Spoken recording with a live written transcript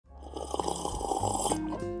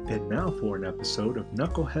And now for an episode of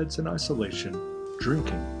Knuckleheads in Isolation,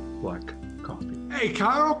 drinking black coffee. Hey,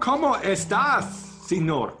 Carl, ¿cómo estás,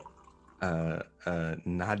 señor?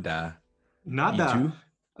 Nada. Nada.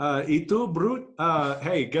 ¿Y tú, Brute?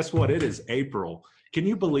 Hey, guess what? It is April. Can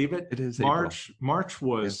you believe it? It is March. March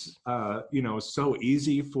was, so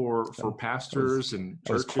easy for pastors and churches.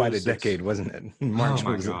 That was quite a decade, wasn't it? March.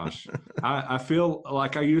 Oh my gosh! I feel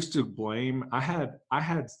like I used to blame. I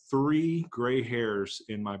had 3 gray hairs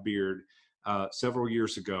in my beard several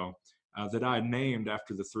years ago that I named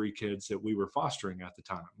after the 3 kids that we were fostering at the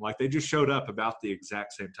time. Like they just showed up about the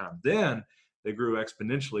exact same time. Then they grew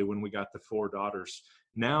exponentially when we got the 4 daughters.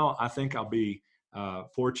 Now I think I'll be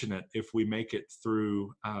fortunate if we make it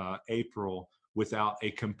through April without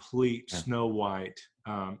a complete Snow White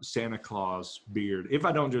Santa Claus beard, if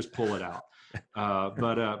I don't just pull it out.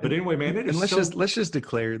 But anyway, man, it is. And let's just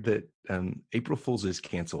declare that April Fool's is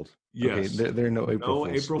canceled. Yes, okay? There are no April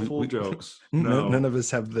Fools. April Fool jokes. None of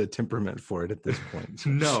us have the temperament for it at this point.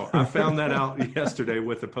 No, I found that out yesterday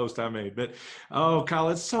with the post I made. But Kyle,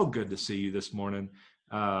 it's so good to see you this morning.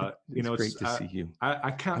 It's great to see you.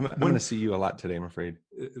 I'm going to see you a lot today, I'm afraid.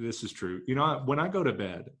 This is true. When I go to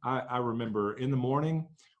bed, I remember in the morning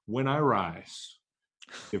when I rise,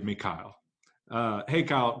 give me Kyle. Hey,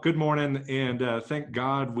 Kyle, good morning. And thank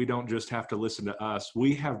God we don't just have to listen to us.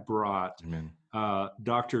 We have brought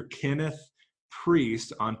Dr. Kenneth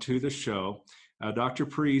Priest onto the show. Dr.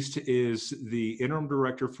 Priest is the interim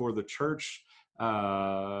director for the church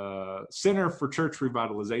Center for Church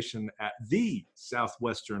Revitalization at the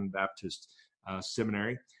Southwestern Baptist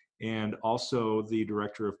Seminary, and also the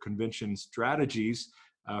director of convention strategies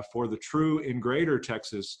for the True in Greater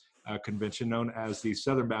Texas convention, known as the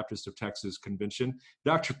Southern Baptist of Texas Convention.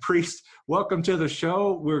 Dr. Priest, welcome to the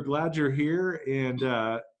show. We're glad you're here, and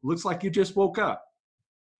looks like you just woke up.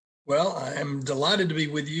 Well, I am delighted to be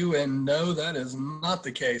with you, and no, that is not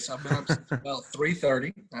the case. I've been up since about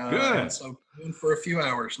 3:30. Good. So been for a few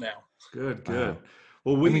hours now. Good. Well,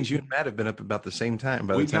 that means you and Matt have been up about the same time.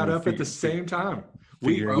 We got up at the same time.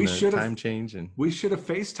 We should have time change, and we should have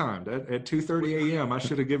FaceTimed at 2:30 a.m. I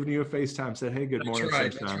should have given you a FaceTime. Said, "Hey, good morning."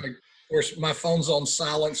 That's right. Of course, my phone's on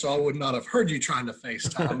silent, so I would not have heard you trying to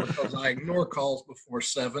FaceTime because I ignore calls before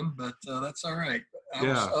 7. But that's all right. I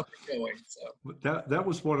was up and going. So that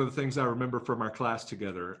was one of the things I remember from our class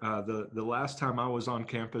together. The last time I was on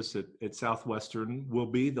campus at Southwestern will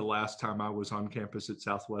be the last time I was on campus at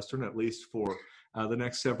Southwestern, at least for the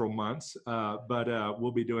next several months. But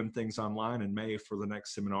we'll be doing things online in May for the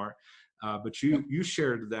next seminar. But you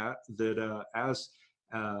shared that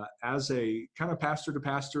as a kind of pastor to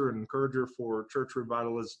pastor and encourager for church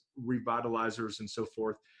revitalizers and so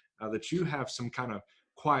forth, that you have some kind of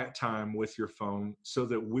quiet time with your phone so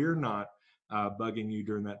that we're not bugging you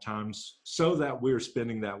during that time, so that we're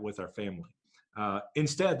spending that with our family.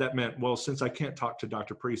 Instead, that meant, well, since I can't talk to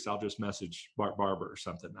Dr. Priest, I'll just message Bart Barber or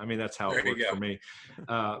something. I mean, that's how it worked for me.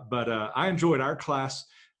 But I enjoyed our class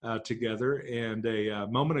together. And a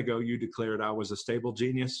moment ago, you declared I was a stable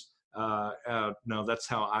genius. No, that's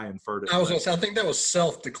how I inferred it. I think that was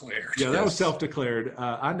self-declared. Yeah, that was self-declared.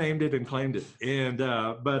 I named it and claimed it. And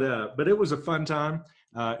but it was a fun time.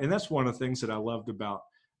 And that's one of the things that I loved about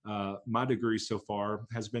my degree so far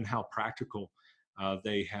has been how practical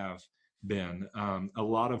they have been. A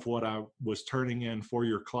lot of what I was turning in for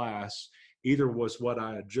your class either was what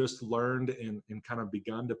I had just learned and kind of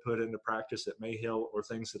begun to put into practice at Mayhill, or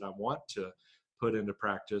things that I want to put into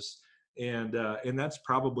practice. And that's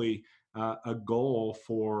probably a goal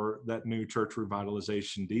for that new church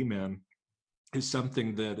revitalization DMin, is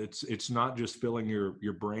something that it's not just filling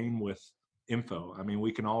your brain with info. I mean,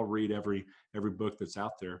 we can all read every book that's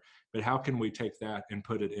out there, but how can we take that and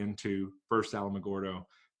put it into First Alamogordo,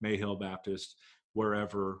 Mayhill Baptist,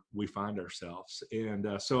 wherever we find ourselves? And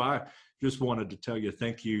so I just wanted to tell you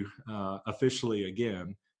thank you officially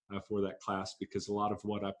again for that class, because a lot of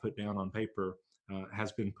what I put down on paper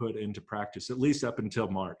has been put into practice, at least up until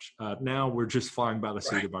March. Now we're just flying by the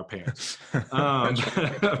seat of our pants. But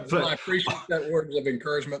I appreciate that words of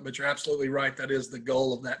encouragement, but you're absolutely right. That is the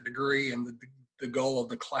goal of that degree, and the goal of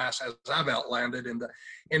the class as I've outlined it, and the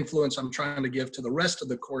influence I'm trying to give to the rest of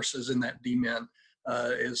the courses in that DMin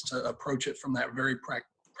is to approach it from that very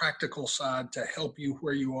practical side to help you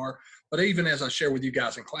where you are. But even as I share with you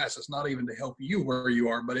guys in class, it's not even to help you where you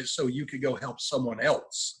are, but it's so you could go help someone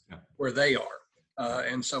else where they are.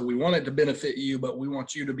 And so we want it to benefit you, but we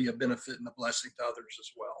want you to be a benefit and a blessing to others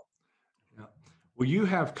as well. Yeah. Well, you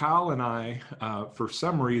have Kyle and I, for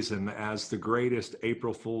some reason, as the greatest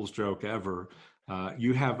April Fool's joke ever,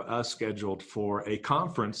 you have us scheduled for a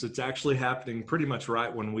conference that's actually happening pretty much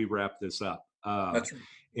right when we wrap this up. That's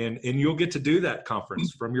right. And you'll get to do that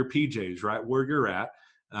conference from your PJs, right where you're at.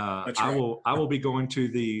 That's right. I will be going to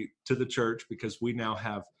the church because we now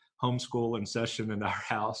have homeschool in session in our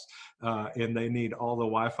house, and they need all the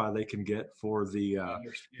Wi-Fi they can get for the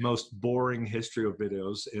most boring history of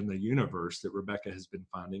videos in the universe that Rebecca has been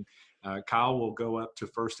finding. Kyle will go up to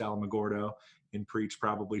First Alamogordo and preach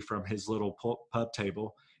probably from his little pub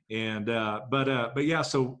table. And but yeah,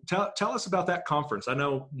 so tell us about that conference. I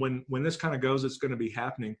know when this kind of goes, it's going to be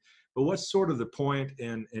happening. But what's sort of the point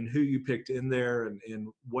and who you picked in there and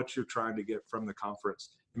what you're trying to get from the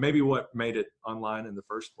conference? Maybe what made it online in the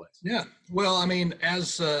first place? Yeah, well, I mean,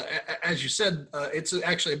 as you said, it's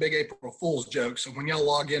actually a big April Fool's joke. So when y'all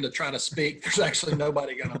log in to try to speak, there's actually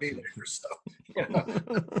nobody going to be there. So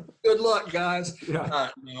good luck, guys. Yeah.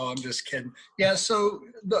 No, I'm just kidding. Yeah. So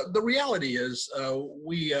the reality is,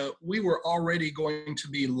 we were already going to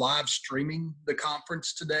be live streaming the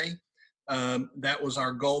conference today. That was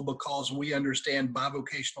our goal because we understand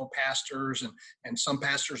bivocational pastors and some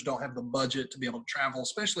pastors don't have the budget to be able to travel,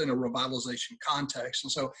 especially in a revitalization context.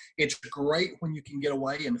 And so it's great when you can get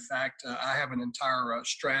away. In fact, I have an entire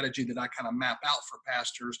strategy that I kind of map out for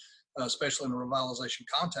pastors, especially in a revitalization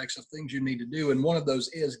context, of things you need to do. And one of those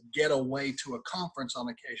is get away to a conference on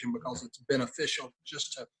occasion because it's beneficial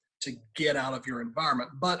just to get out of your environment.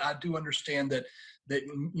 But I do understand that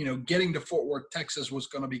getting to Fort Worth, Texas was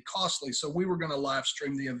going to be costly. So we were going to live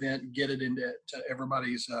stream the event, get it into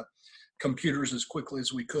everybody's computers as quickly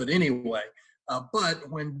as we could anyway. But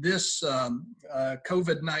when this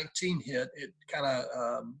COVID-19 hit, it kind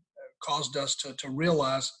of caused us to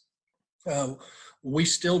realize we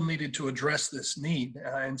still needed to address this need.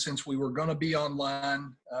 And since we were going to be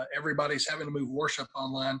online, everybody's having to move worship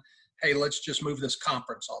online. Hey, let's just move this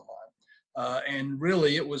conference online. And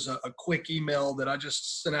really, it was a quick email that I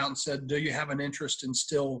just sent out and said, do you have an interest in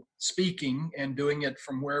still speaking and doing it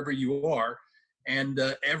from wherever you are? And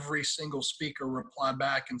every single speaker replied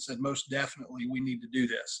back and said, most definitely, we need to do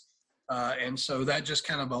this. And so that just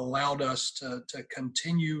kind of allowed us to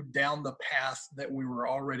continue down the path that we were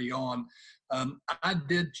already on. I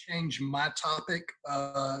did change my topic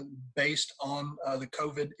based on the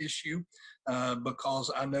COVID issue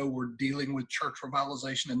because I know we're dealing with church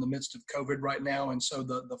revitalization in the midst of COVID right now. And so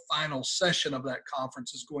the final session of that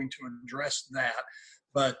conference is going to address that.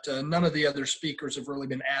 But none of the other speakers have really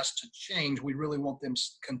been asked to change. We really want them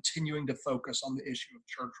continuing to focus on the issue of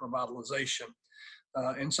church revitalization.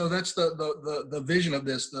 And so that's the vision of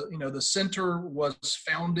this. The center was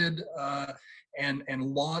founded and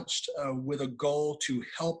launched with a goal to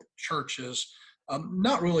help churches,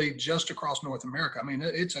 not really just across North America. I mean,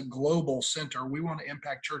 it's a global center. We want to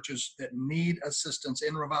impact churches that need assistance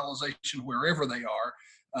in revitalization wherever they are,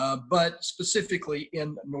 but specifically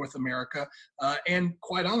in North America, and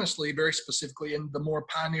quite honestly, very specifically in the more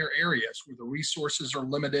pioneer areas where the resources are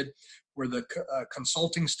limited, where the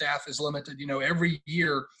consulting staff is limited. Every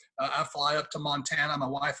year I fly up to Montana, my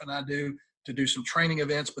wife and I do, to do some training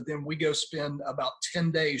events, but then we go spend about 10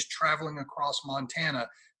 days traveling across Montana,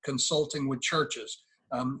 consulting with churches.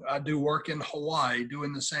 I do work in Hawaii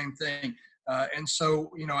doing the same thing. And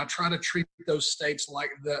so, I try to treat those states like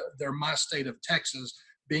they're my state of Texas,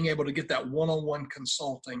 being able to get that one-on-one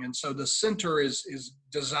consulting. And so the center is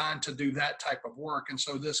designed to do that type of work. And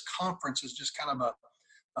so this conference is just kind of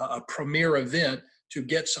a premier event to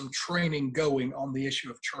get some training going on the issue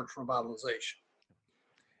of church revitalization.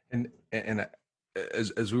 And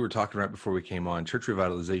as we were talking right before we came on, church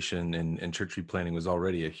revitalization and church replanting was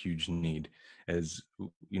already a huge need. As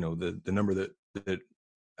the number that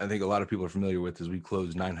I think a lot of people are familiar with is we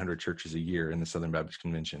close 900 churches a year in the Southern Baptist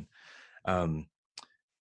Convention.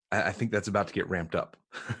 I think that's about to get ramped up.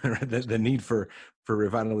 The need for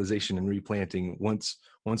revitalization and replanting once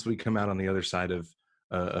we come out on the other side of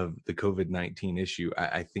the COVID-19 issue,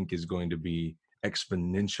 I think is going to be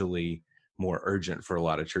exponentially more urgent for a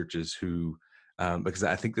lot of churches who, because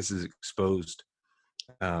I think this is exposed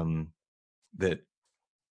that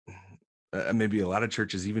maybe a lot of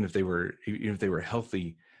churches, even if they were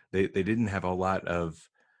healthy, they didn't have a lot of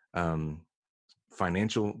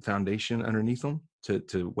financial foundation underneath them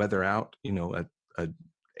to weather out, a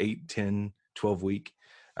 8, 10, 12 week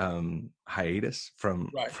hiatus from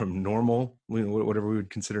normal, whatever we would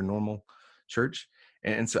consider normal church.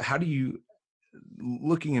 And so how do you,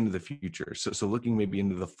 looking into the future, so looking maybe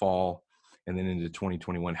into the fall and then into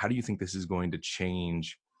 2021, how do you think this is going to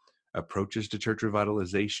change approaches to church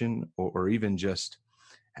revitalization, or even just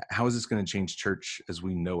how is this going to change church as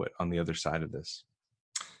we know it on the other side of this?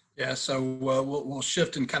 Yeah, so we'll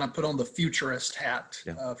shift and kind of put on the futurist hat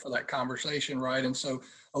for that conversation, right? And so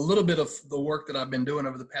a little bit of the work that I've been doing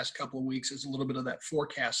over the past couple of weeks is a little bit of that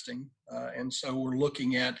forecasting. And so we're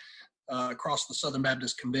looking at across the Southern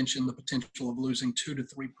Baptist Convention, the potential of losing 2 to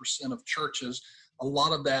 3% of churches. A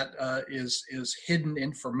lot of that is hidden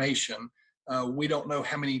information. We don't know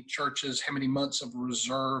how many churches, how many months of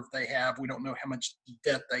reserve they have. We don't know how much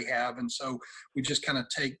debt they have. And so we just kind of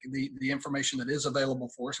take the information that is available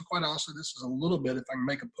for us. And quite honestly, this is a little bit, if I can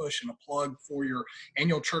make a push and a plug for your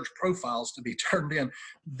annual church profiles to be turned in,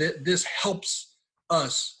 this helps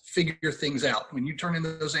us figure things out. When you turn in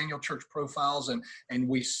those annual church profiles and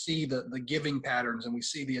we see the giving patterns and we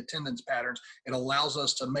see the attendance patterns, it allows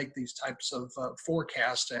us to make these types of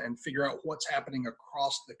forecasts and figure out what's happening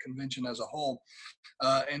across the convention as a whole.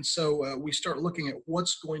 And so we start looking at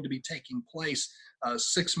what's going to be taking place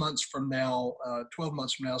 6 months from now, 12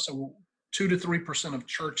 months from now. So 2 to 3% of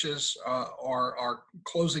churches are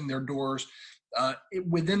closing their doors.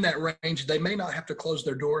 Within that range, they may not have to close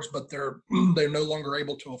their doors, but they're no longer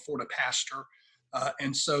able to afford a pastor.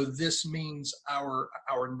 And so this means our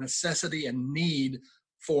necessity and need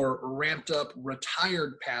for ramped up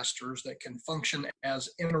retired pastors that can function as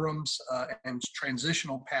interims and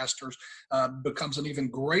transitional pastors becomes an even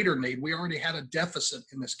greater need. We already had a deficit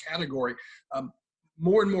in this category.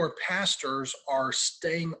 More and more pastors are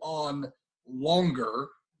staying on longer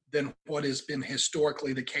than what has been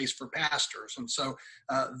historically the case for pastors. And so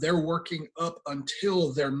they're working up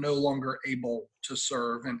until they're no longer able to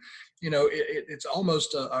serve. And, you know, it's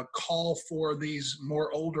almost a call for these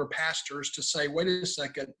more older pastors to say, wait a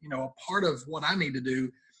second, you know, a part of what I need to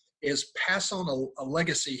do is pass on a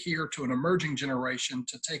legacy here to an emerging generation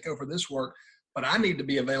to take over this work, but I need to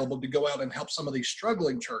be available to go out and help some of these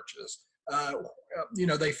struggling churches. You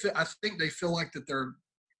know, I think they feel like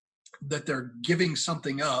that they're giving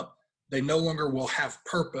something up. They no longer will have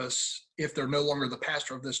purpose if they're no longer the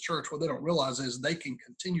pastor of this church. What they don't realize is they can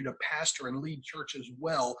continue to pastor and lead churches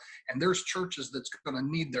well. And there's churches that's going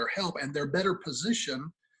to need their help, and they're better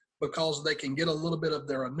positioned because they can get a little bit of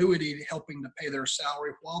their annuity helping to pay their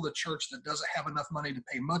salary, while the church that doesn't have enough money to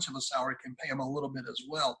pay much of a salary can pay them a little bit as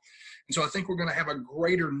well. And so I think we're going to have a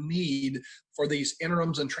greater need for these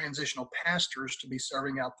interims and transitional pastors to be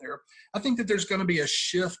serving out there. I think that there's going to be a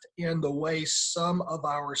shift in the way some of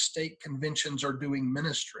our state conventions are doing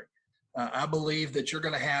ministry. I believe that you're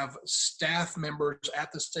going to have staff members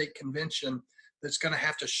at the state convention that's going to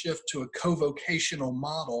have to shift to a co-vocational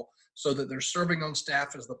model, so that they're serving on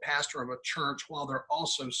staff as the pastor of a church while they're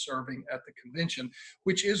also serving at the convention,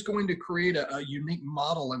 which is going to create a unique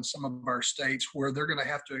model in some of our states where they're going to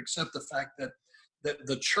have to accept the fact that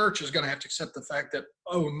the church is going to have to accept the fact that,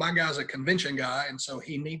 oh, my guy's a convention guy, and so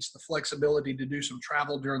he needs the flexibility to do some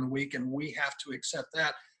travel during the week, and we have to accept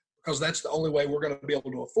that because that's the only way we're going to be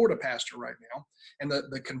able to afford a pastor right now. And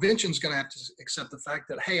the convention's going to have to accept the fact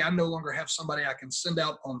that, hey, I no longer have somebody I can send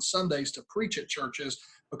out on Sundays to preach at churches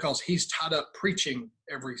because he's tied up preaching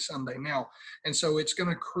every Sunday now. And so it's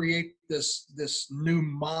going to create this new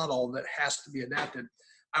model that has to be adapted.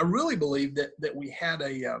 I really believe that we had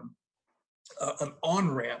an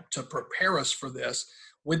on-ramp to prepare us for this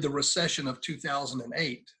with the recession of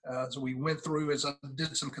 2008. As we went through, as I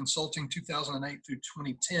did some consulting 2008 through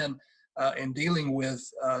 2010 and dealing with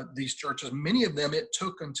these churches, many of them, it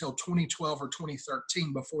took until 2012 or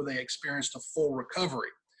 2013 before they experienced a full recovery.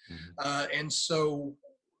 And so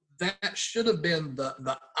that should have been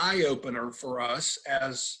the eye-opener for us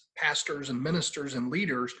as pastors and ministers and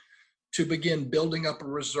leaders to begin building up a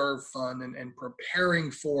reserve fund and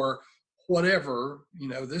preparing for whatever,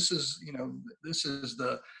 this is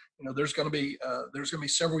there's going to be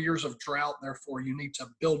several years of drought. Therefore, you need to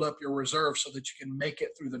build up your reserve so that you can make it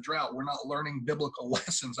through the drought. We're not learning biblical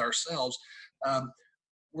lessons ourselves.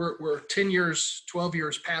 We're 10 years, 12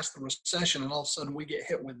 years past the recession, and all of a sudden we get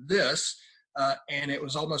hit with this. And it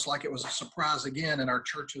was almost like it was a surprise again, and our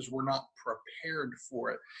churches were not prepared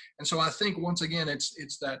for it. And so I think, once again,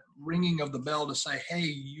 it's that ringing of the bell to say, hey,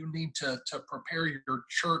 you need to prepare your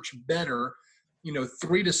church better.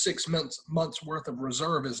 3 to 6 months worth of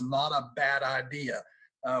reserve is not a bad idea.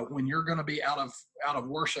 When you're going to be out of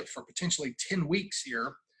worship for potentially 10 weeks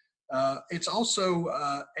here, it's also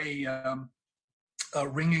a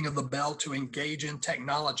ringing of the bell to engage in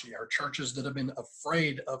technology. Our churches that have been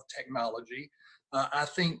afraid of technology. I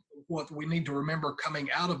think what we need to remember coming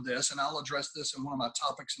out of this, and I'll address this in one of my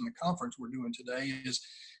topics in the conference we're doing today,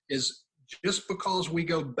 is just because we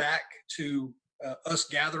go back to us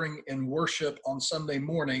gathering in worship on Sunday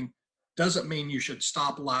morning doesn't mean you should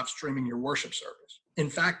stop live streaming your worship service. In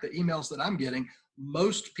fact, the emails that I'm getting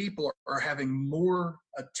most people are having more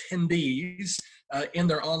attendees in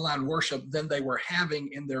their online worship than they were having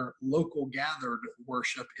in their local gathered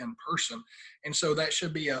worship in person. And so that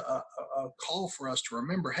should be a call for us to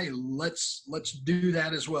remember, hey, let's do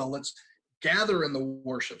that as well. Let's gather in the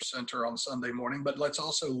worship center on Sunday morning, but let's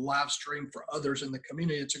also live stream for others in the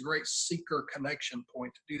community. It's a great seeker connection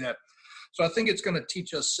point to do that. So I think it's going to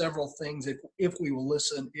teach us several things if we will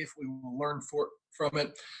listen, if we will learn from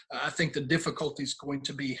it. I think the difficulty is going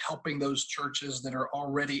to be helping those churches that are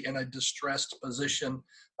already in a distressed position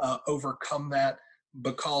overcome that,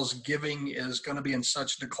 because giving is going to be in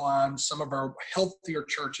such decline. Some of our healthier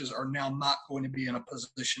churches are now not going to be in a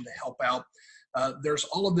position to help out. There's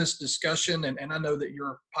all of this discussion, and I know that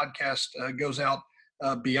your podcast goes out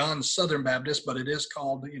beyond Southern Baptist, but it is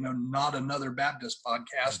called, Not Another Baptist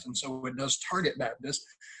Podcast, and so it does target Baptist.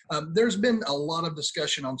 There's been a lot of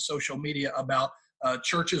discussion on social media about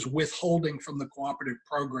churches withholding from the cooperative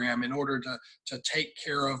program in order to take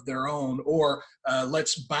care of their own, or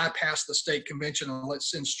let's bypass the state convention and let's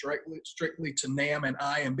send strictly to NAM and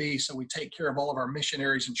IMB, so we take care of all of our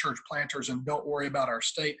missionaries and church planters and don't worry about our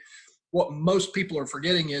state. What most people are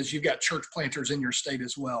forgetting is you've got church planters in your state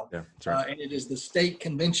as well. Yeah, right. And it is the state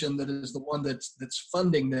convention that is the one that's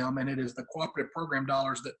funding them, and it is the cooperative program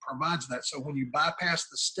dollars that provides that. So when you bypass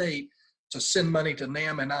the state to send money to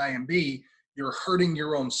NAM and IMB, you're hurting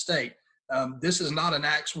your own state. This is not an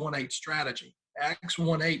Acts 1:8 strategy. Acts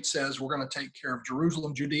 1:8 says we're going to take care of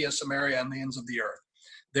Jerusalem, Judea, Samaria, and the ends of the earth.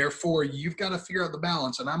 Therefore, you've got to figure out the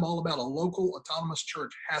balance, and I'm all about a local autonomous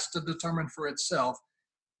church has to determine for itself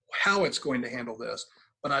how it's going to handle this.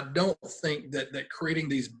 But I don't think that creating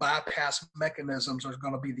these bypass mechanisms are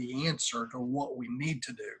going to be the answer to what we need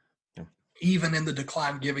to do. Yeah. Even in the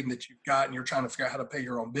decline giving that you've got and you're trying to figure out how to pay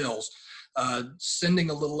your own bills, sending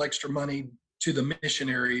a little extra money to the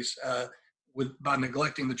missionaries by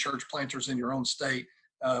neglecting the church planters in your own state.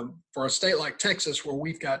 For a state like Texas, where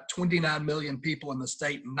we've got 29 million people in the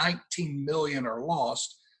state, 19 million are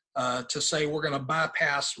lost, to say we're going to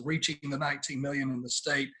bypass reaching the 19 million in the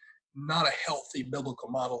state, not a healthy biblical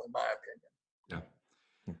model, in my opinion.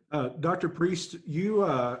 Yeah. Dr. Priest, you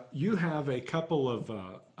have a couple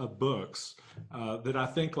of books that I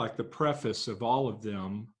think, like the preface of all of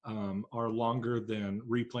them, are longer than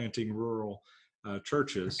Replanting Rural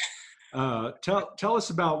Churches. Tell us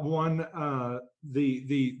about one,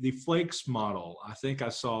 the Flakes model. I think I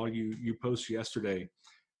saw you post yesterday.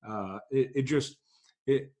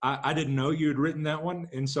 I didn't know you had written that one,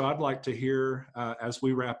 and so I'd like to hear, as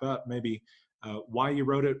we wrap up, maybe why you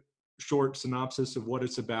wrote it, short synopsis of what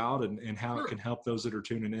it's about, and how Sure. It can help those that are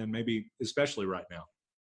tuning in, maybe especially right now.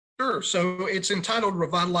 Sure. So it's entitled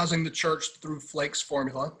Revitalizing the Church Through Flakes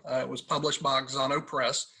Formula. It was published by Oxano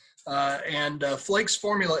Press. And Flakes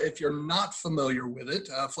Formula, if you're not familiar with it,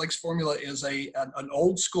 Flakes Formula is an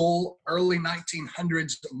old school, early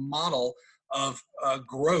 1900s model of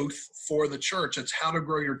growth for the church. It's how to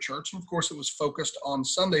grow your church. And of course, it was focused on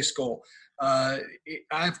Sunday school.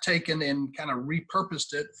 I've taken and kind of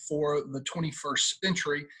repurposed it for the 21st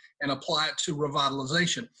century and apply it to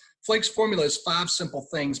revitalization. Flakes Formula is 5 simple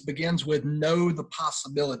things, begins with know the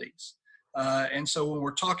possibilities. And so when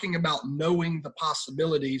we're talking about knowing the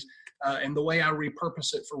possibilities, and the way I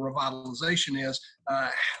repurpose it for revitalization is,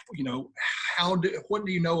 what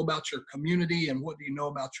do you know about your community and what do you know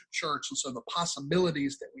about your church? And so the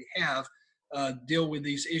possibilities that we have deal with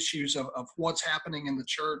these issues of what's happening in the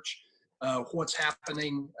church, what's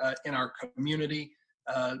happening in our community,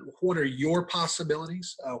 what are your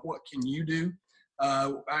possibilities, what can you do?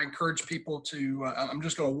 I encourage people to, I'm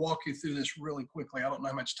just going to walk you through this really quickly. I don't know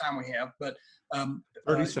how much time we have, but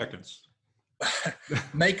 30 seconds.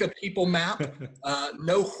 Make a people map,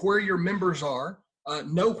 know where your members are,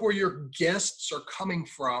 know where your guests are coming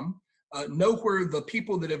from, know where the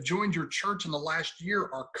people that have joined your church in the last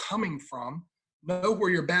year are coming from, know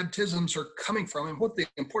where your baptisms are coming from, and what the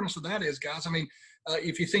importance of that is, guys. I mean,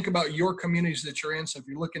 if you think about your communities that you're in, so if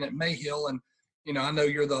you're looking at Mayhill, and I know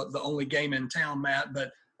you're the only game in town, Matt,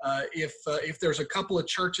 but if there's a couple of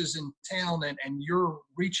churches in town and you're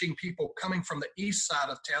reaching people coming from the east side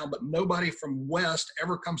of town, but nobody from west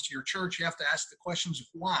ever comes to your church, you have to ask the questions,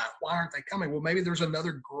 why? Why aren't they coming? Well, maybe there's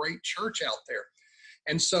another great church out there.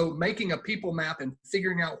 And so making a people map and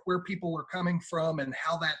figuring out where people are coming from and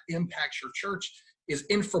how that impacts your church is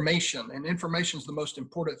information. And information is the most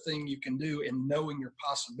important thing you can do in knowing your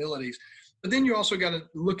possibilities. But then you also got to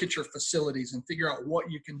look at your facilities and figure out what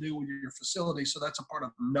you can do with your facilities. So that's a part of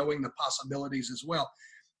knowing the possibilities as well.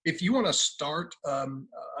 If you want to start an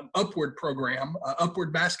upward program,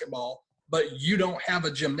 upward basketball, but you don't have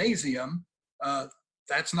a gymnasium,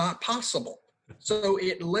 that's not possible. So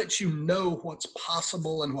it lets you know what's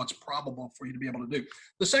possible and what's probable for you to be able to do.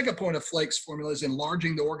 The second point of Flake's formula is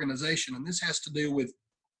enlarging the organization, and this has to do with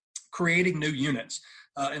creating new units.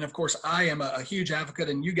 And of course, I am a huge advocate,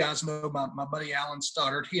 and you guys know my buddy Alan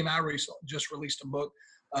Stoddard. He and I just released a book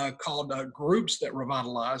called Groups That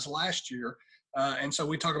Revitalize last year. And so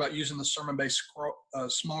we talk about using the sermon-based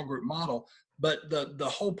small group model. But the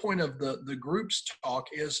whole point of the groups talk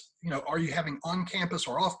is, are you having on-campus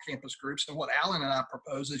or off-campus groups? And what Alan and I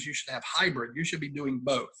propose is you should have hybrid. You should be doing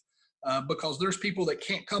both. Because there's people that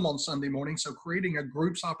can't come on Sunday morning. So creating a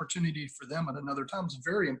group's opportunity for them at another time is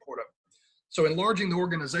very important. So enlarging the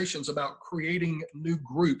organization is about creating new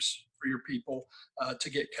groups for your people to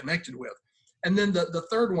get connected with. And then the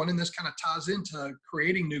third one, and this kind of ties into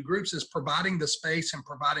creating new groups, is providing the space and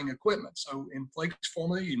providing equipment. So in Flake's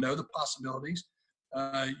formula, you know the possibilities,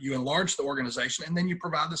 you enlarge the organization, and then you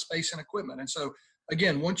provide the space and equipment. And so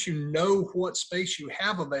again, once you know what space you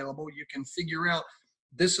have available, you can figure out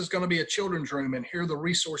this is going to be a children's room, and here are the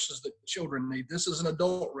resources that children need. This is an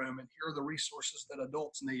adult room, and here are the resources that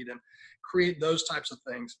adults need, and create those types of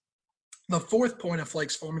things. The fourth point of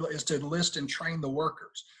Flake's formula is to enlist and train the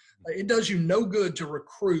workers. It does you no good to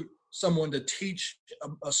recruit someone to teach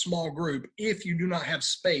a small group if you do not have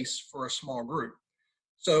space for a small group.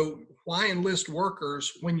 So why enlist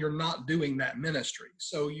workers when you're not doing that ministry?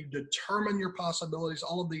 So you determine your possibilities,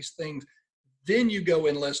 all of these things. Then you go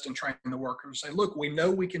enlist and train the workers. Say, look, we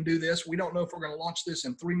know we can do this. We don't know if we're going to launch this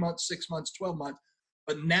in 3 months, 6 months, 12 months,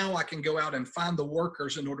 but now I can go out and find the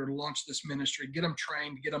workers in order to launch this ministry, get them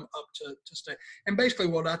trained, get them up to stay. And basically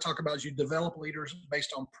what I talk about is you develop leaders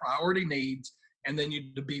based on priority needs, and then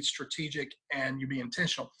you be strategic and you be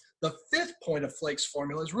intentional. The fifth point of Flake's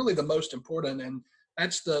formula is really the most important, and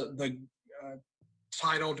that's the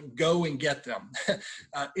titled Go and Get Them.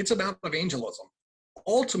 It's about evangelism.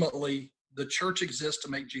 Ultimately, the church exists to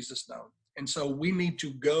make Jesus known. And so we need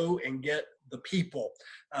to go and get the people.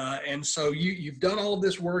 And so you've done all of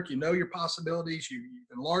this work, you know your possibilities, you've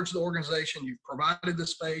enlarged the organization, you've provided the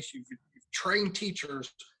space, you've trained teachers.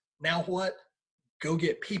 Now what? Go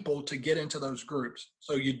get people to get into those groups.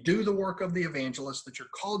 So you do the work of the evangelist that you're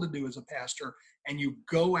called to do as a pastor, and you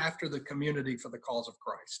go after the community for the cause of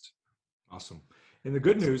Christ. Awesome. And the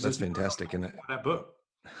good news that's is fantastic. And that book,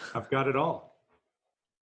 I've got it all.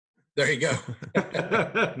 There you go.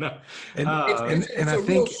 No. It's a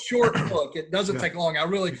real short book. It doesn't take long.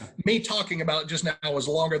 Me talking about it just now was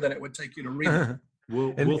longer than it would take you to read it.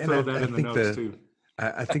 We'll throw that in the notes too.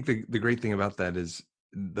 I think the great thing about that is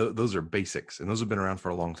those are basics, and those have been around for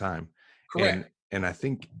a long time. Correct. And I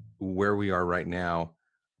think where we are right now,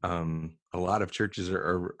 a lot of churches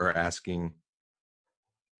are asking,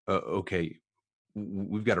 okay,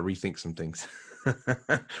 we've got to rethink some things,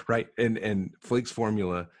 right? And Flake's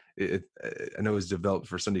formula, I know it was developed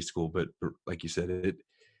for Sunday school, but like you said,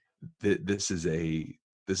 this is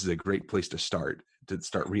a great place to start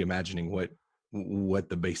reimagining what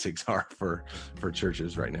the basics are for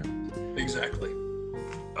churches right now. Exactly.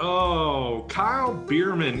 Oh, Kyle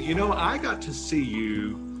Bierman, I got to see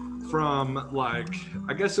you from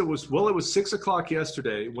I guess it was 6 o'clock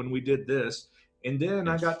yesterday when we did this. And then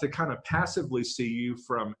I got to kind of passively see you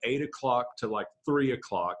from 8 o'clock to 3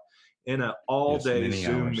 o'clock in an all-day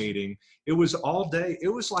Zoom meeting. It was all day. It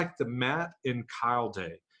was like the Matt and Kyle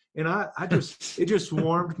day. And it just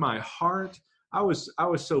warmed my heart. I was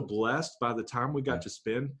so blessed by the time we got to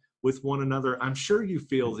spend with one another. I'm sure you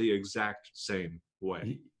feel the exact same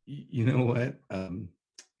way. You know what?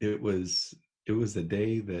 It was a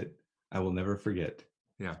day that I will never forget.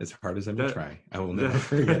 Yeah. As hard as I'm going to try, I will never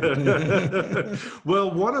forget.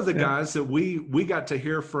 Well, one of the guys that we got to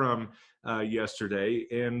hear from yesterday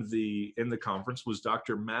in the conference was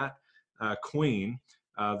Dr. Matt Queen,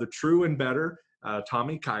 the True and Better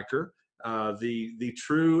Tommy Kiker, the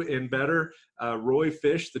True and Better Roy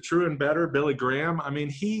Fish, the True and Better Billy Graham. I mean,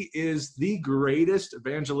 he is the greatest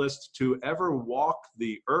evangelist to ever walk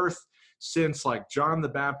the earth, since John the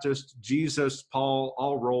Baptist, Jesus, Paul,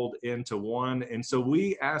 all rolled into one. And so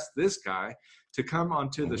we asked this guy to come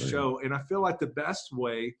onto the show. And I feel like the best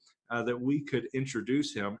way that we could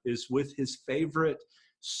introduce him is with his favorite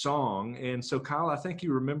song. And so, Kyle, I think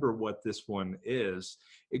you remember what this one is.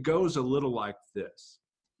 It goes a little like this.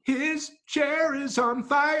 His chair is on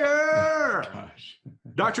fire. Oh, gosh.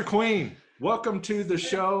 Dr. Queen, welcome to the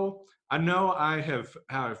show. I know I have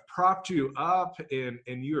propped you up,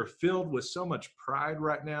 and you are filled with so much pride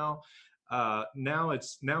right now. Now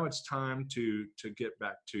it's time to get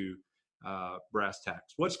back to brass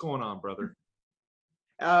tacks. What's going on, brother?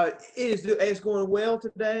 It's going well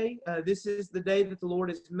today. This is the day that the Lord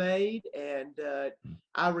has made, and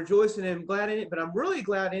I rejoice and am glad in it. But I'm really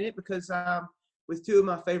glad in it because I'm with two of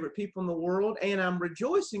my favorite people in the world, and I'm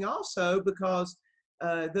rejoicing also because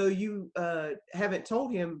though you haven't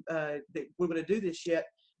told him that we're going to do this yet,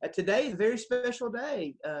 today is a very special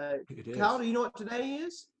day. It is. Kyle, do you know what today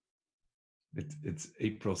is? It's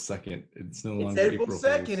April 2nd. It's no It's longer April April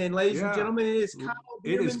 2nd, Fools. and ladies and gentlemen, it is Kyle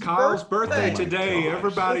It is Bierman's Kyle's birthday Oh my today. gosh.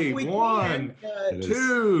 Everybody, If we one, can,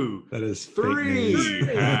 two, That is fake three. news.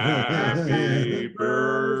 Happy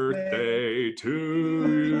birthday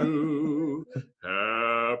to you.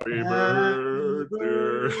 Happy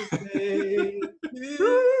birthday.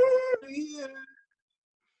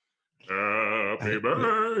 Happy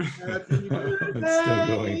birthday. Happy birthday. It's still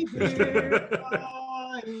going. Dear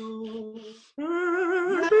Kyle.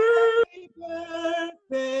 Happy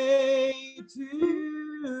birthday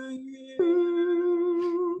to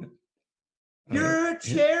you. Your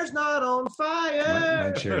chair's not on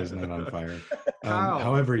fire. My chair is not on fire. Kyle,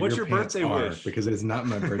 However, what's your your pants birthday are, wish? because it's not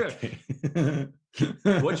my birthday.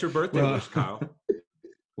 What's your birthday Well, wish, Kyle?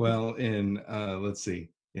 Well, in let's see,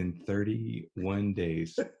 in 31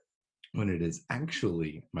 days, when it is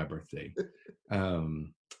actually my birthday,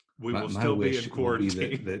 We will my still be wish in will be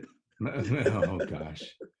quarantine. oh gosh.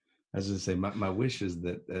 I was going to say, my wish is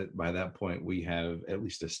that by that point we have at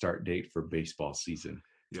least a start date for baseball season.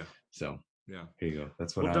 Yeah. So Yeah. here you go.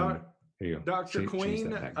 That's what Well, I'm. Here you go. Dr. Change Queen,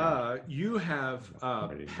 that background. you have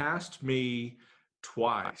Ready. passed me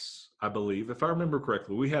twice, I believe, if I remember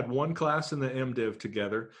correctly. We had one class in the MDiv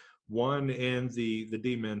together, one in the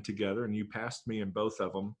D-Min together, and you passed me in both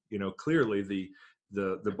of them. You know, clearly the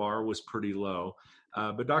bar was pretty low.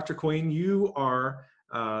 But Dr. Queen, you are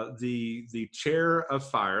the chair of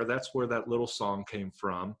fire. That's where that little song came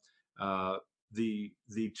from. The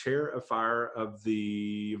chair of fire of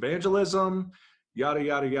the evangelism, yada,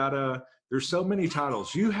 yada, yada. There's so many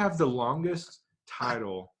titles. You have the longest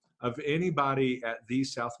title of anybody at the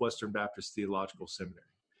Southwestern Baptist Theological Seminary.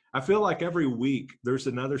 I feel like every week there's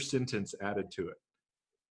another sentence added to it.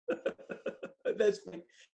 That's funny.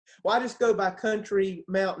 Well, I just go by country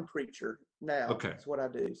mountain preacher now. Okay. That's what I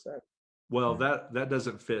do. So. Well, that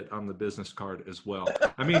doesn't fit on the business card as well.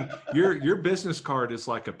 I mean, your business card is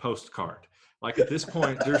like a postcard. Like at this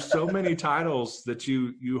point, there's so many titles that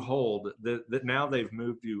you hold that now they've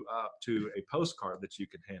moved you up to a postcard that you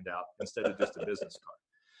can hand out instead of just a business card.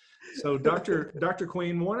 So, Dr.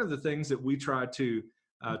 Queen, one of the things that we try to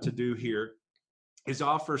do here is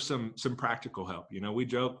offer some practical help. You know, we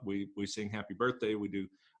joke, we sing happy birthday, we do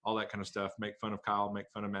all that kind of stuff, make fun of Kyle, make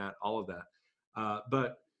fun of Matt, all of that.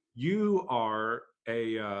 But you are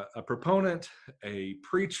a proponent, a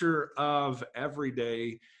preacher of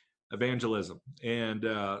everyday evangelism, and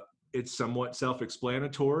it's somewhat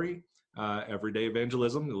self-explanatory. Everyday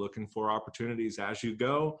evangelism, you're looking for opportunities as you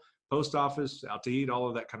go, post office, out to eat, all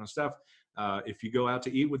of that kind of stuff. If you go out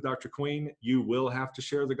to eat with Dr. Queen, you will have to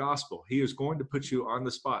share the gospel. He is going to put you on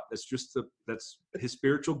the spot. That's his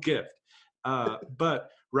spiritual gift. But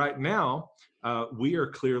right now, we are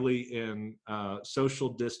clearly in social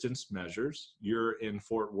distance measures. You're in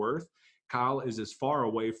Fort Worth. Kyle is as far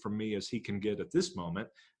away from me as he can get at this moment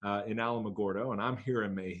in Alamogordo, and I'm here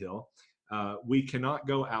in Mayhill. We cannot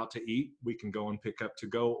go out to eat. We can go and pick up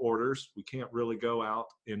to-go orders. We can't really go out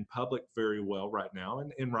in public very well right now,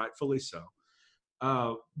 and rightfully so.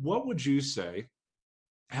 What would you say,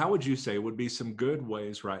 how would you say would be some good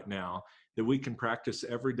ways right now that we can practice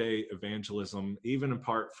everyday evangelism, even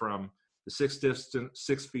apart from the 6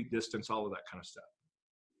 feet distance, all of that kind of stuff?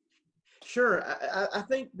 Sure. I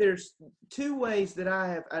think there's two ways that I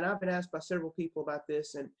have, and I've been asked by several people about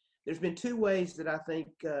this, and there's been two ways that I think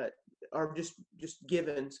are just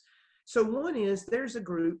givens. So one is there's a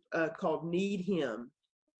group called Need Him.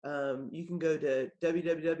 You can go to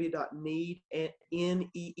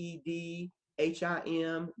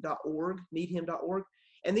www.needhim.org, needhim.org.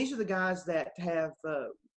 And these are the guys that have,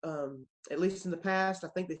 at least in the past, I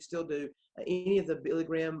think they still do, any of the Billy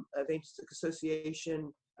Graham Evangelistic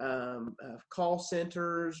Association call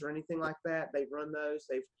centers or anything like that. They've run those.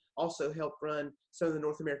 They've also helped run some of the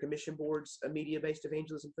North American Mission Board's media-based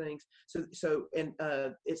evangelism things. So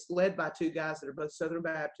it's led by two guys that are both Southern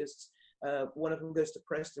Baptists. One of them goes to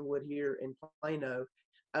Prestonwood here in Plano.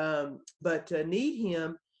 But Need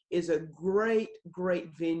Him is a great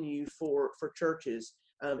venue for churches.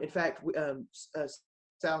 In fact,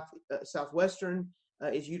 Southwestern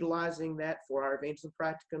is utilizing that for our evangelism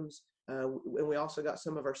practicums. And we also got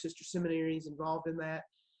some of our sister seminaries involved in that.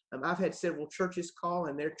 I've had several churches call,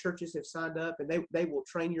 and their churches have signed up, and they will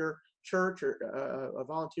train your church or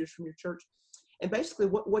volunteers from your church. And basically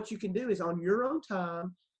what you can do is on your own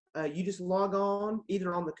time, you just log on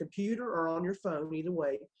either on the computer or on your phone, either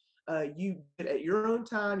way. You do it at your own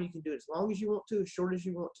time. You can do it as long as you want to, as short as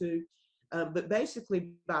you want to. But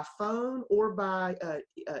basically by phone or by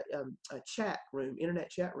a chat room, internet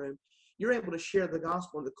chat room, you're able to share the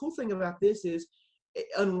gospel. And the cool thing about this is,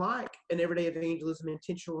 unlike an everyday evangelism,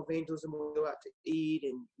 intentional evangelism, where you go out to eat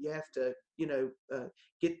and you have to,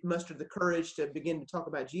 muster the courage to begin to talk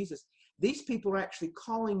about Jesus, these people are actually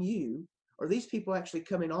calling you, or these people are actually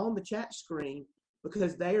coming on the chat screen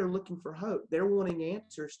because they are looking for hope. They're wanting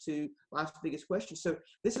answers to life's biggest questions. So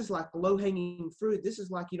this is like low-hanging fruit. This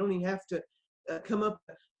is like you don't even have to come up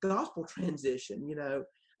with a gospel transition,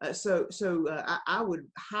 I would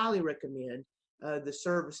highly recommend the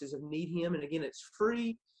services of Need Him. And again, it's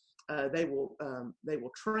free. They will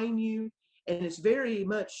train you. And it's very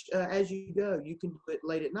much as you go. You can do it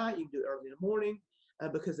late at night. You can do it early in the morning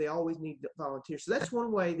because they always need volunteers. So that's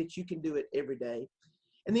one way that you can do it every day.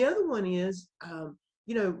 And the other one is,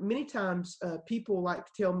 many times people like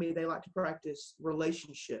to tell me they like to practice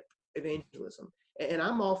relationship evangelism. And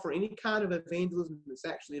I'm all for any kind of evangelism that's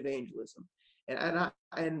actually evangelism.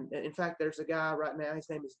 And in fact, there's a guy right now, his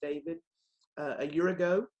name is David. A year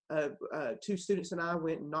ago, two students and I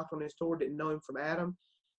went and knocked on his door, didn't know him from Adam.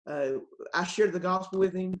 I shared the gospel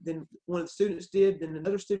with him. Then one of the students did, then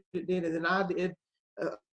another student did, and then I did.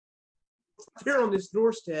 Here on this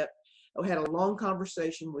doorstep, I had a long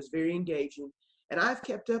conversation, was very engaging, and I've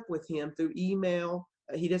kept up with him through email.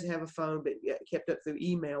 He doesn't have a phone, but kept up through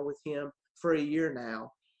email with him for a year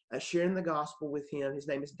now, sharing the gospel with him. His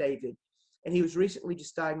name is David, and he was recently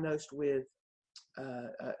just diagnosed with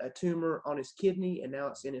a tumor on his kidney, and now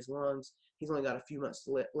it's in his lungs. He's only got a few months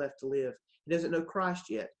left to live. He doesn't know Christ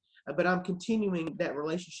yet, but I'm continuing that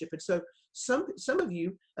relationship. And so some of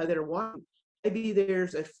you that are watching, maybe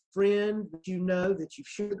there's a friend that you know that you've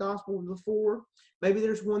shared the gospel with before. Maybe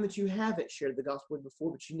there's one that you haven't shared the gospel with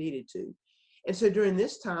before, but you needed to. And so during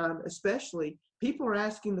this time, especially, people are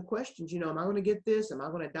asking the questions, am I going to get this? Am I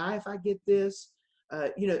going to die if I get this?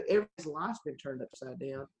 Everybody's life's been turned upside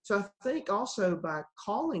down. So I think also by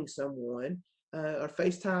calling someone or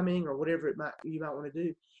FaceTiming or whatever you might want to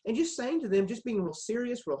do, and just saying to them, just being real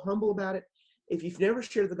serious, real humble about it. If you've never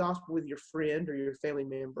shared the gospel with your friend or your family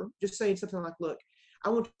member, just saying something like, look, I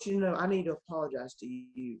want you to know I need to apologize to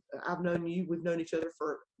you. I've known you. We've known each other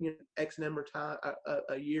for X number of time,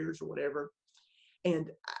 years or whatever. And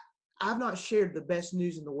I've not shared the best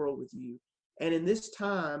news in the world with you. And in this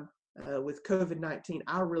time with COVID-19,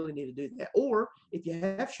 I really need to do that. Or if you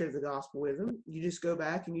have shared the gospel with them, you just go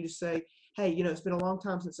back and you just say, hey, it's been a long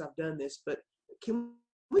time since I've done this, but can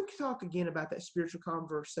we talk again about that spiritual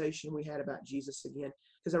conversation we had about Jesus again?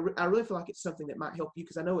 Because I really feel like it's something that might help you,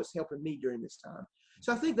 because I know it's helping me during this time.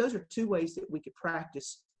 So I think those are two ways that we could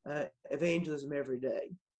practice evangelism every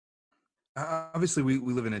day. Obviously, we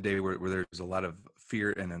live in a day where there's a lot of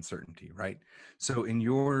fear and uncertainty, right? So in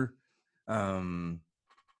your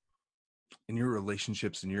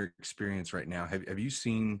relationships and your experience right now, have you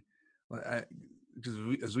seen, because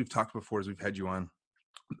as we've talked before, as we've had you on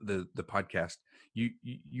the podcast,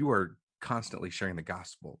 you are constantly sharing the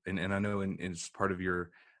gospel, and I know as part of your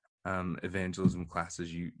evangelism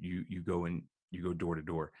classes, you go door to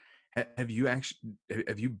door. Have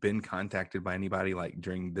you been contacted by anybody like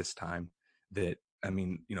during this time that,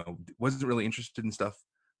 wasn't really interested in stuff,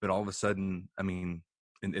 but all of a sudden, in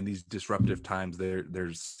these disruptive times,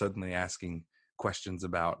 they're suddenly asking questions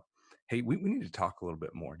about, hey, we need to talk a little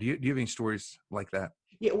bit more. Do you have any stories like that?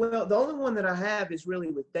 Yeah, well, the only one that I have is really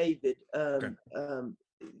with David. Okay.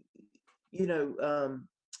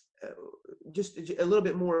 Just a little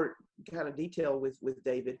bit more kind of detail with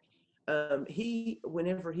David.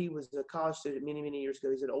 Whenever he was a college student many years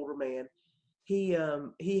ago, he's an older man. He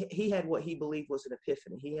had what he believed was an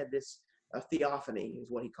epiphany. He had this theophany, is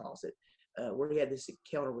what he calls it, where he had this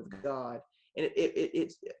encounter with God. And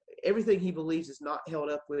it's everything he believes is not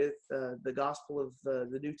held up with the gospel of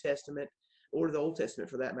the New Testament or the Old Testament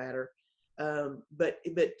for that matter. But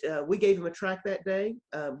we gave him a tract that day.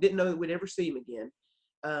 Didn't know that we'd ever see him again.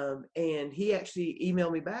 And he actually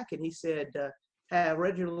emailed me back and he said, hey, I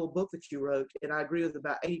read your little book that you wrote and I agree with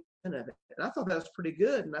about 80% of it. And I thought that was pretty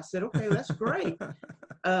good. And I said, okay, well, that's great.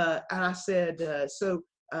 And I said,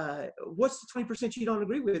 what's the 20% you don't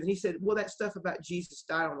agree with? And he said, well, that stuff about Jesus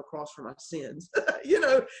died on the cross for my sins.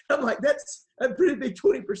 I'm like, that's a pretty big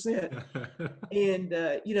 20%. And,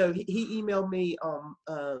 he emailed me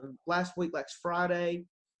last week, last Friday,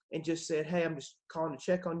 and just said, hey, I'm just calling to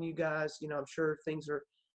check on you guys. I'm sure things are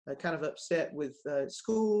kind of upset with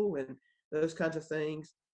school and those kinds of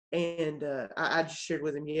things. And I just shared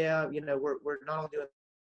with him, yeah, we're not only doing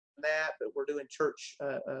that, but we're doing church.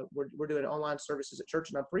 We're doing online services at church,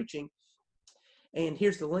 and I'm preaching. And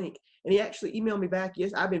here's the link. And he actually emailed me back.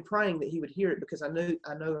 Yes, I've been praying that he would hear it because I know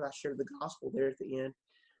I shared the gospel there at the end.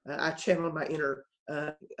 I channeled my inner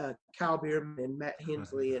Kyle Bierman and Matt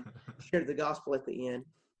Hensley and shared the gospel at the end.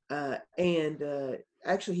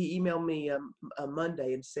 Actually, he emailed me a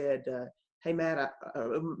Monday and said, "Hey Matt,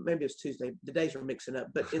 maybe it was Tuesday. The days are mixing up,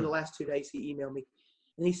 but in the last 2 days, he emailed me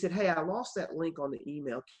and he said, 'Hey, I lost that link on the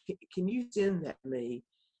email. Can you send that to me?'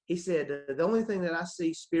 He said, 'The only thing that I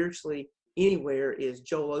see spiritually anywhere is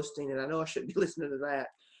Joel Osteen, and I know I shouldn't be listening to that.'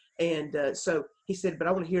 And so he said, 'But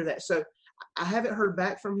I want to hear that.' So I haven't heard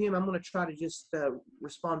back from him. I'm going to try to just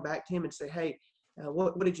respond back to him and say, 'Hey,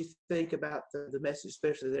 what did you think about the message,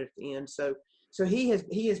 especially there at the end?' So he has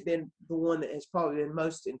been the one that has probably been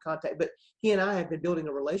most in contact. But he and I have been building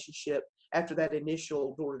a relationship after that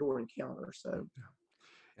initial door-to-door encounter. So.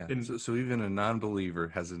 Yeah. And so even a non-believer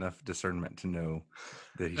has enough discernment to know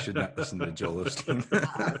that he should not listen to Joel Osteen.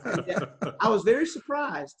 I was very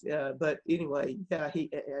surprised, but anyway, yeah, I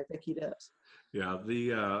think he does. Yeah,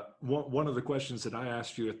 the one of the questions that I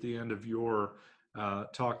asked you at the end of your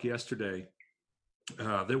talk yesterday,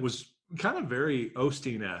 that was kind of very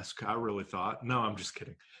Osteen-esque, I really thought. No, I'm just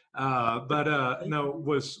kidding. But no,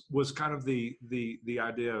 was kind of the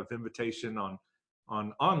idea of invitation on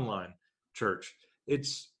online church.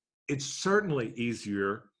 It's certainly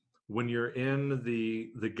easier when you're in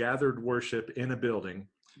the gathered worship in a building.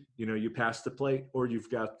 You pass the plate or you've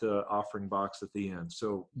got the offering box at the end.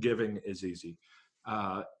 So giving is easy.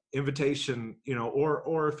 Invitation,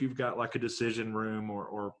 or if you've got like a decision room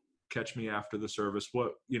or catch me after the service,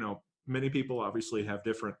 many people obviously have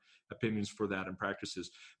different opinions for that and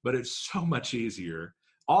practices, but it's so much easier.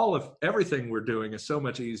 All of everything we're doing is so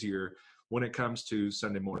much easier when it comes to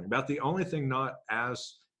Sunday morning. About the only thing not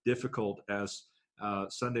as difficult as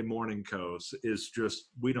Sunday morning goes is just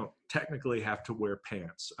we don't technically have to wear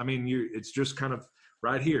pants. I mean, it's just kind of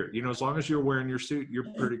right here. As long as you're wearing your suit,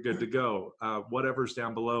 you're pretty good to go. Whatever's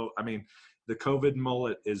down below. I mean, the COVID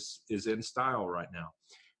mullet is in style right now.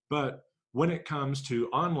 But when it comes to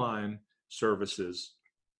online services,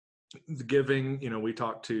 the giving, we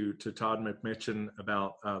talked to Todd McMitchin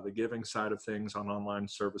about the giving side of things on online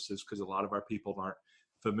services, because a lot of our people aren't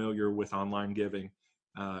familiar with online giving.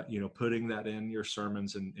 Putting that in your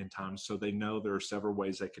sermons in times so they know there are several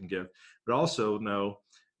ways they can give, but also know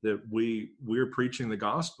that we're preaching the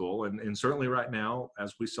gospel. And certainly right now,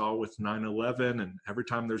 as we saw with 9/11, and every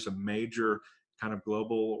time there's a major kind of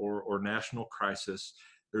global or national crisis,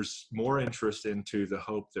 there's more interest into the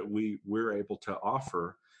hope that we're able to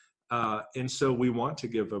offer. And so we want to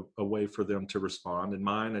give a way for them to respond. In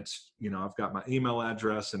mine, it's, I've got my email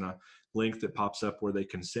address and a link that pops up where they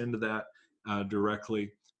can send that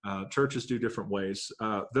directly. Churches do different ways.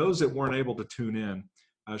 Those that weren't able to tune in,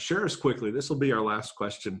 share us quickly. This will be our last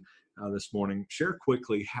question this morning. Share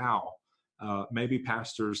quickly how maybe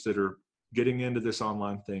pastors that are getting into this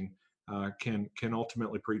online thing can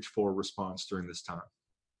ultimately preach for response during this time.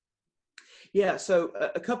 Yeah, so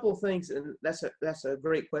a couple of things, and that's a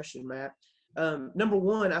great question, Matt. Number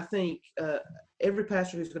one, I think every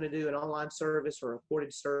pastor who's going to do an online service or a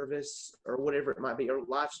recorded service or whatever it might be, or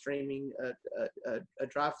live streaming, a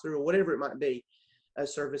drive-through or whatever it might be, a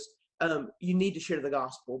service, you need to share the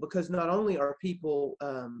gospel, because not only are people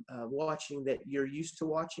watching that you're used to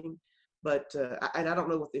watching, but and I don't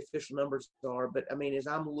know what the official numbers are, but I mean, as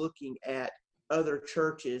I'm looking at other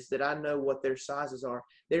churches that I know what their sizes are,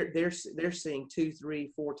 they're seeing 2,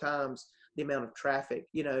 3, 4 times the amount of traffic,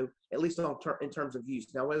 at least in terms of views.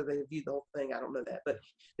 Now, whether they view the whole thing, I don't know that, but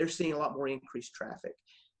they're seeing a lot more increased traffic.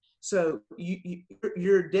 So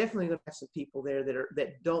you're definitely going to have some people there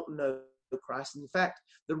that don't know Christ. In fact,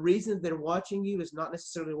 the reason they're watching you is not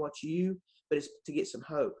necessarily to watch you, but it's to get some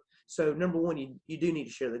hope. So number one, you do need to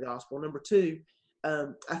share the gospel. Number two,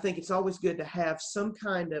 I think it's always good to have some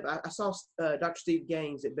kind of, I saw Dr. Steve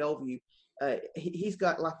Gaines at Bellevue. He's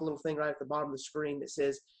got like a little thing right at the bottom of the screen that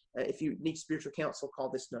says, if you need spiritual counsel, call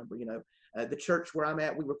this number. The church where I'm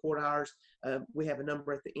at, we record ours. We have a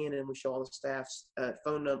number at the end, and we show all the staff's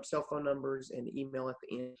cell phone numbers and email at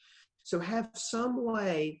the end. So have some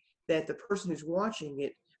way that the person who's watching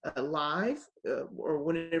it live or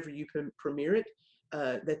whenever you can premiere it,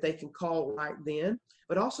 that they can call right then,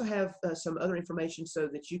 but also have some other information so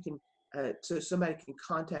that you can, so somebody can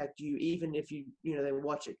contact you even if they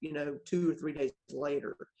watch it, 2 or 3 days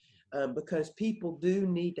later, because people do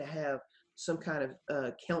need to have some kind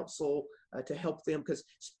of counsel to help them, because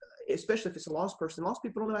especially if it's a lost person, lost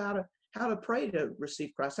people don't know how to pray to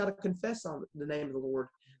receive Christ, how to confess on the name of the Lord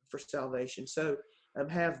for salvation. So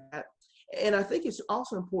have that. And I think it's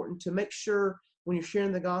also important to make sure when you're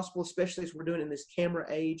sharing the gospel, especially as we're doing in this camera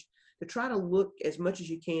age, to try to look as much as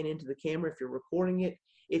you can into the camera if you're recording it.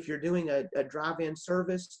 If you're doing a drive-in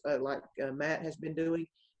service like Matt has been doing,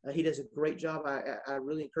 he does a great job. I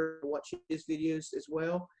really encourage you to watch his videos as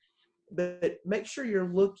well. But make sure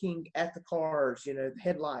you're looking at the cars, the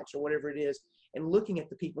headlights or whatever it is, and looking at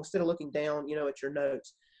the people instead of looking down, at your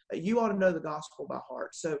notes. You ought to know the gospel by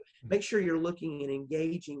heart. So make sure you're looking and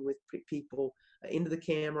engaging with people into the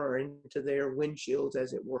camera or into their windshields,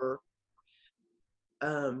 as it were,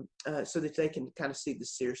 so that they can kind of see the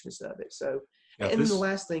seriousness of it. So, and then the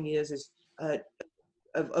last thing is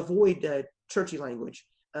avoid churchy language.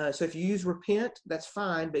 So if you use repent, that's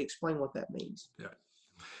fine, but explain what that means.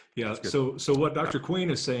 Yeah. So what Dr. Queen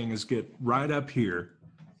is saying is get right up here.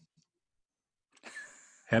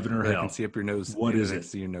 Heaven or hell. I can see up your nose. What is it?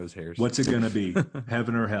 See your nose hairs. What's it going to be?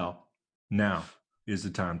 Heaven or hell? Now is the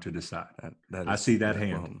time to decide. I see that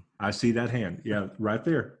hand. Well, I see that hand. Yeah, right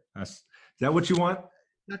there. Is that what you want?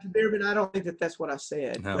 Dr. Behrman, I don't think that's what I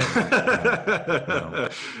said. No.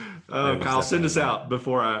 Oh, Kyle, send us out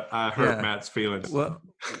before I hurt Matt's feelings. Well,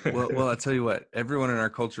 I'll tell you what. Everyone in our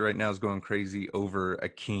culture right now is going crazy over a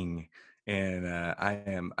king, and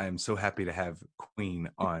I am so happy to have Queen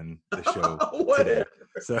on the show today.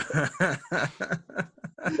 So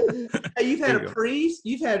hey, you've had a priest,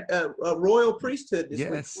 you've had a royal priesthood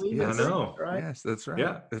this week. Yes, I know. Right? Yes, that's right.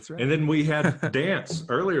 Yeah, that's right. And then we had dance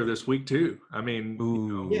earlier this week too. I mean,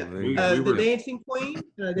 the dancing queen.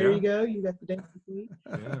 There you go. You got the dancing queen.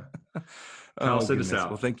 Yeah. I'll send us out.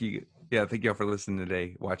 Well, thank you. Yeah, thank you all for listening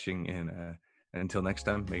today, watching, and until next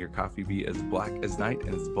time, may your coffee be as black as night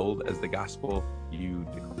and as bold as the gospel you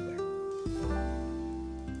declare.